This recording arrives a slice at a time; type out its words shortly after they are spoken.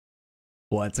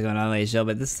What's going on, ladies and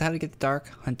gentlemen? This is how to get the Dark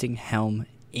Hunting Helm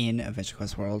in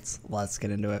AdventureQuest Worlds. Let's get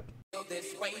into it.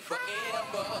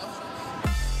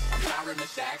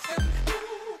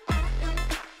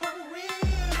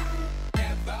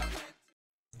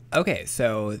 Okay,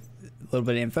 so a little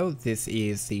bit of info. This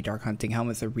is the Dark Hunting Helm.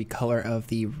 It's a recolor of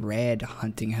the Red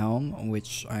Hunting Helm,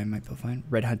 which I might be able to find.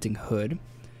 Red Hunting Hood.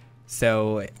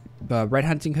 So, Red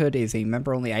Hunting Hood is a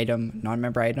member-only item,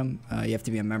 non-member item. You have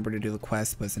to be a member to do the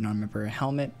quest, but it's a non-member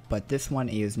helmet. But this one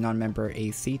is non-member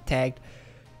AC tagged.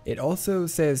 It also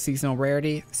says seasonal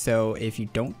rarity, so if you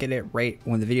don't get it right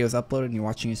when the video is uploaded and you're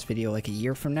watching this video like a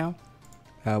year from now,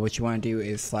 what you want to do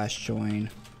is /join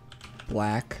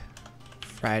Black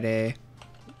Friday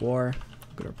War.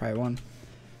 Go to private one.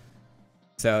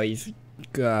 So you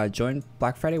join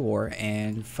Black Friday War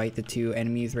and fight the two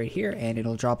enemies right here, and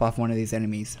it'll drop off one of these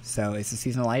enemies. So it's a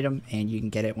seasonal item and you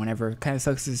can get it whenever. Kind of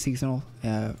sucks it's seasonal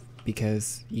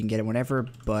because you can get it whenever,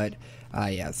 but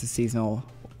yeah, it's a seasonal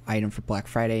item for Black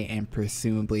Friday, and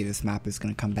presumably this map is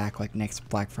going to come back like next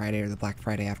Black Friday or the Black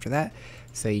Friday after that,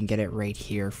 so you can get it right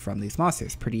here from these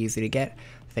monsters. Pretty easy to get.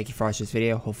 Thank you for watching this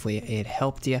video. Hopefully it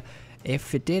helped you.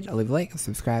 If it did, I'll leave a like,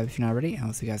 subscribe if you're not already, and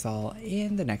I'll see you guys all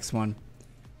in the next one.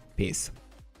 Peace.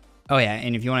 Oh yeah,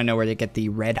 and if you want to know where to get the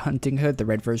Red Hunting Hood, the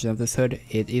red version of this hood,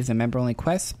 it is a member-only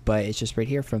quest, but it's just right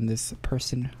here from this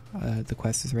person. The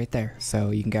quest is right there,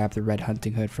 so you can grab the Red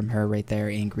Hunting Hood from her right there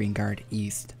in Green Guard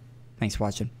East. Thanks for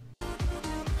watching.